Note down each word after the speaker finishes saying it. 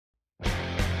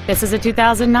This is a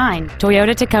 2009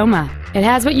 Toyota Tacoma. It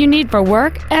has what you need for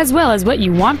work as well as what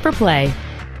you want for play.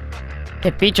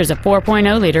 It features a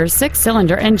 4.0-liter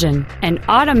six-cylinder engine, an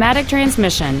automatic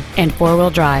transmission, and four-wheel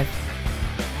drive.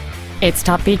 Its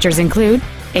top features include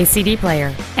a CD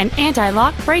player, an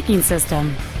anti-lock braking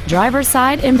system, driver's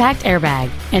side impact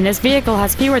airbag, and this vehicle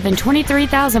has fewer than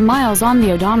 23,000 miles on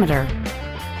the odometer.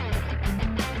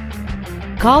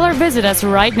 Call or visit us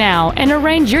right now and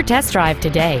arrange your test drive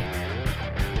today.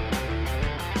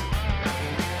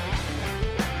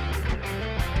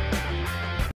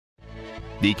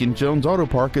 Deacon Jones Auto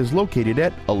Park is located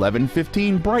at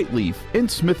 1115 Brightleaf in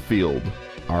Smithfield.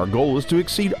 Our goal is to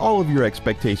exceed all of your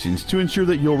expectations to ensure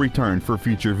that you'll return for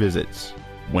future visits.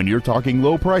 When you're talking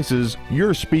low prices,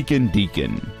 you're speaking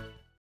Deacon.